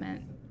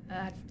adamant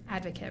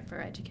advocate for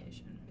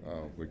education.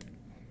 Oh, we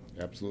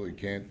absolutely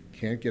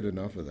can't get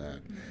enough of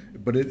that.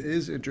 But it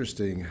is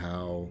interesting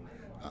how,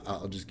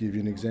 I'll just give you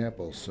an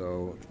example.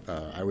 So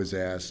I was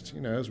asked,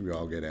 as we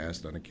all get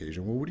asked on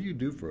occasion, well, what do you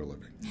do for a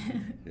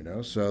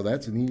living? So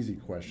that's an easy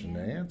question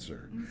to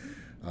answer.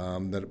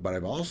 But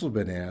I've also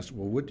been asked,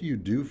 well, what do you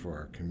do for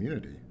our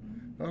community?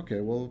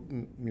 Okay, well,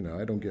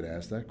 I don't get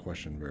asked that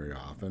question very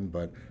often,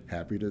 but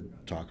happy to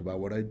talk about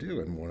what I do.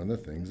 And one of the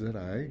things that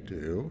I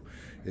do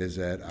is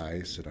that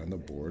I sit on the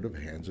board of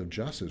Hands of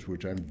Justice,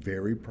 which I'm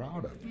very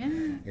proud of. Yeah.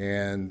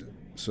 And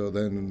so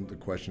then the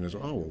question is,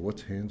 well,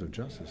 what's Hands of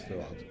Justice? So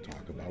I'll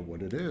talk about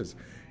what it is.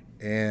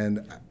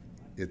 And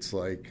it's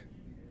like,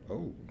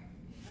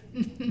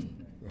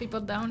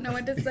 People don't know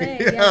what to say.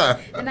 Yeah.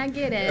 And I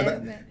get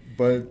it.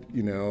 But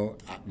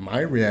my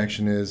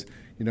reaction is,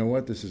 you know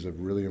what? This is a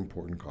really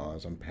important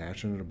cause. I'm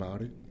passionate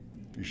about it.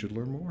 You should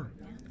learn more.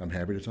 I'm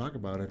happy to talk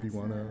about it if you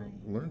want to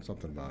learn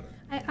something about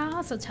it. I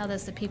also tell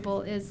this to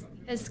people, is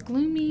as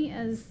gloomy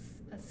as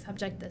a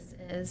subject this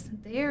is,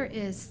 there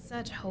is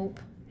such hope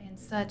and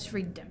such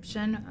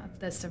redemption of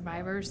the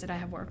survivors that I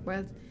have worked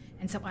with.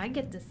 And so I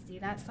get to see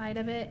that side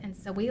of it. And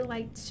so we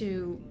like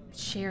to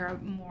share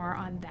more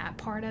on that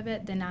part of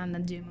it than on the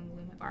doom and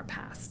gloom of our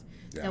past.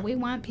 Yeah. So we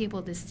want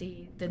people to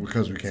see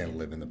because we can't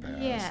live in the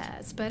past.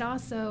 Yes, but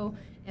also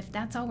if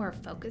that's all we're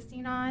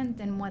focusing on,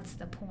 then what's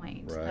the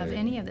point of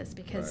any of this?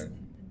 Because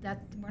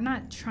that we're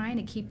not trying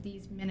to keep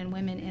these men and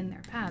women in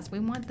their past. We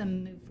want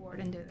them to move forward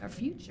into their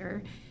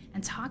future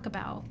and talk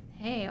about,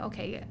 hey,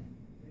 okay,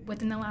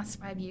 within the last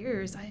 5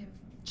 years, I have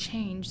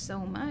changed so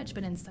much,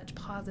 but in such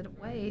positive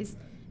ways,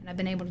 and I've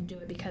been able to do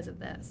it because of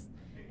this.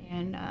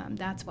 And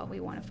that's what we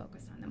want to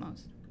focus on the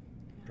most.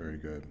 Very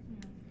good.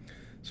 Yeah.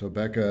 So,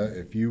 Becca,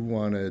 if you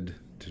wanted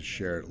to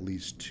share at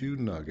least 2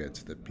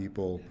 nuggets that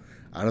people,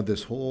 out of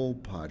this whole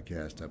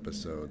podcast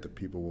episode, that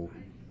people will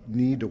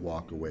need to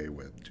walk away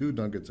with, 2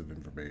 nuggets of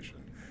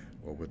information,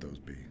 what would those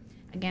be?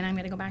 Again, I'm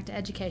going to go back to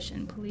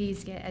education.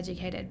 Please get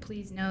educated.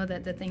 Please know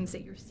that the things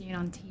that you're seeing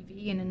on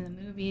TV and in the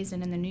movies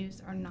and in the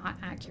news are not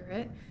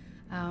accurate,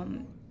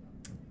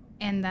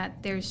 and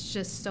that there's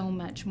just so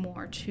much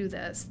more to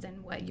this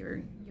than what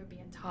you're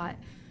being taught.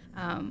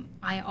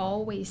 I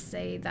always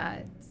say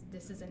that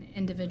this is an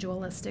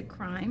individualistic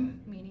crime,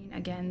 meaning,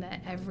 again,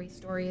 that every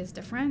story is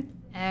different.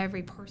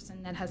 Every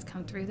person that has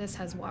come through this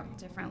has walked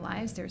different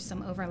lives. There's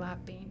some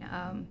overlapping,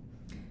 I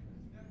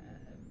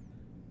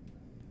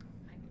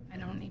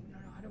don't even know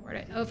how to word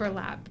it,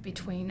 overlap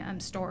between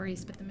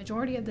stories, but the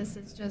majority of this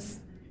is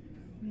just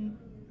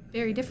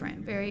very different,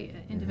 very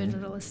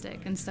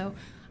individualistic. And so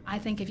I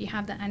think if you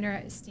have the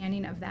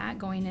understanding of that,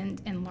 going in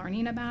and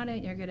learning about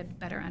it, you're going to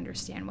better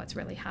understand what's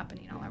really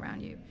happening all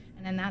around you.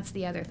 And then that's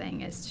the other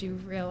thing, is to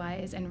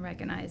realize and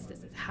recognize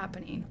this is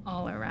happening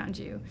all around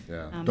you.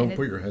 Yeah. Don't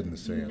put your head in the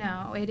sand.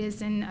 No, it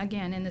is in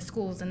the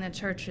schools, in the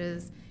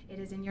churches. It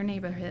is in your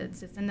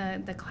neighborhoods. It's in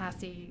the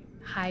classy,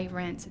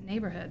 high-rent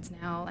neighborhoods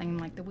now,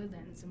 and like the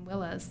Woodlands and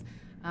Willows.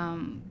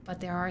 But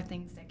there are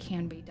things that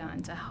can be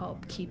done to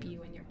help keep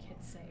you and your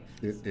kids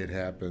safe. It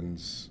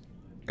happens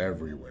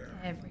everywhere.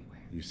 Everywhere.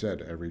 You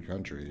said every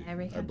country.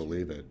 Every country. I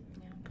believe it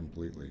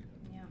completely.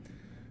 Yeah.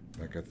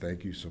 Becca,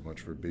 thank you so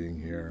much for being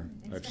here.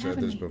 I've said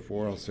this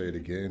before, I'll say it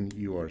again.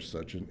 You are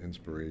such an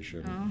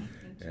inspiration.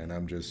 And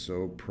I'm just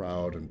so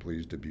proud and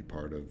pleased to be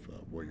part of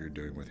what you're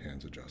doing with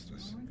Hands of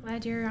Justice. Well, I'm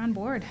glad you're on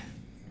board.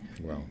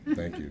 Well,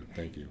 thank you.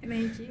 Thank you.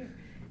 Thank you.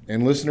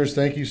 And listeners,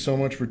 thank you so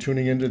much for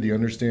tuning into the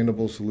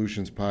Understandable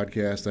Solutions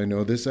podcast. I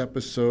know this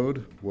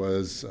episode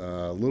was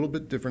a little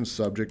bit different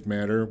subject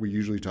matter. We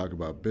usually talk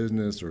about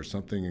business or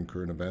something in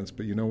current events,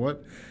 but you know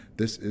what?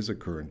 This is a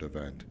current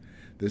event.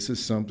 This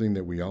is something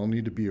that we all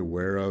need to be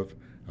aware of.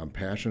 I'm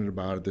passionate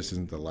about it. This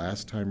isn't the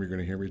last time you're going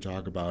to hear me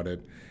talk about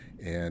it.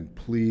 And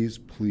please,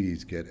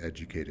 please get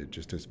educated,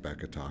 just as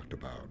Becca talked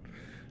about.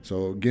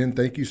 So again,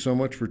 thank you so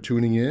much for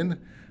tuning in.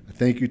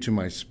 Thank you to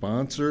my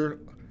sponsor,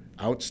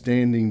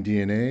 Outstanding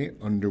DNA,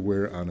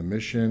 Underwear on a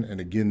Mission. And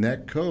again,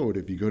 that code,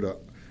 if you go to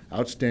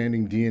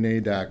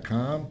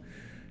outstandingdna.com,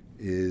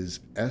 is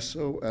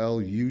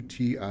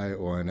SOLUTIONS.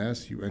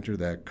 You enter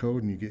that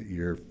code and you get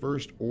your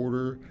first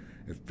order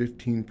at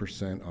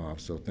 15% off.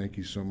 So thank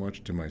you so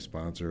much to my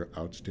sponsor,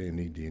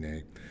 Outstanding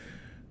DNA.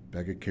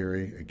 Becca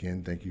Carey,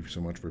 again, thank you so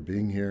much for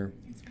being here.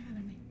 Thanks for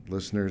having me.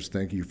 Listeners,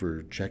 thank you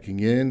for checking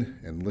in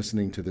and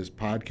listening to this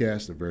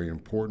podcast, a very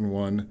important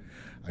one.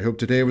 I hope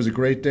today was a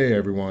great day,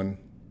 everyone.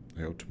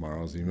 I hope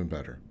tomorrow is even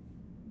better.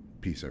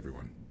 Peace,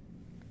 everyone.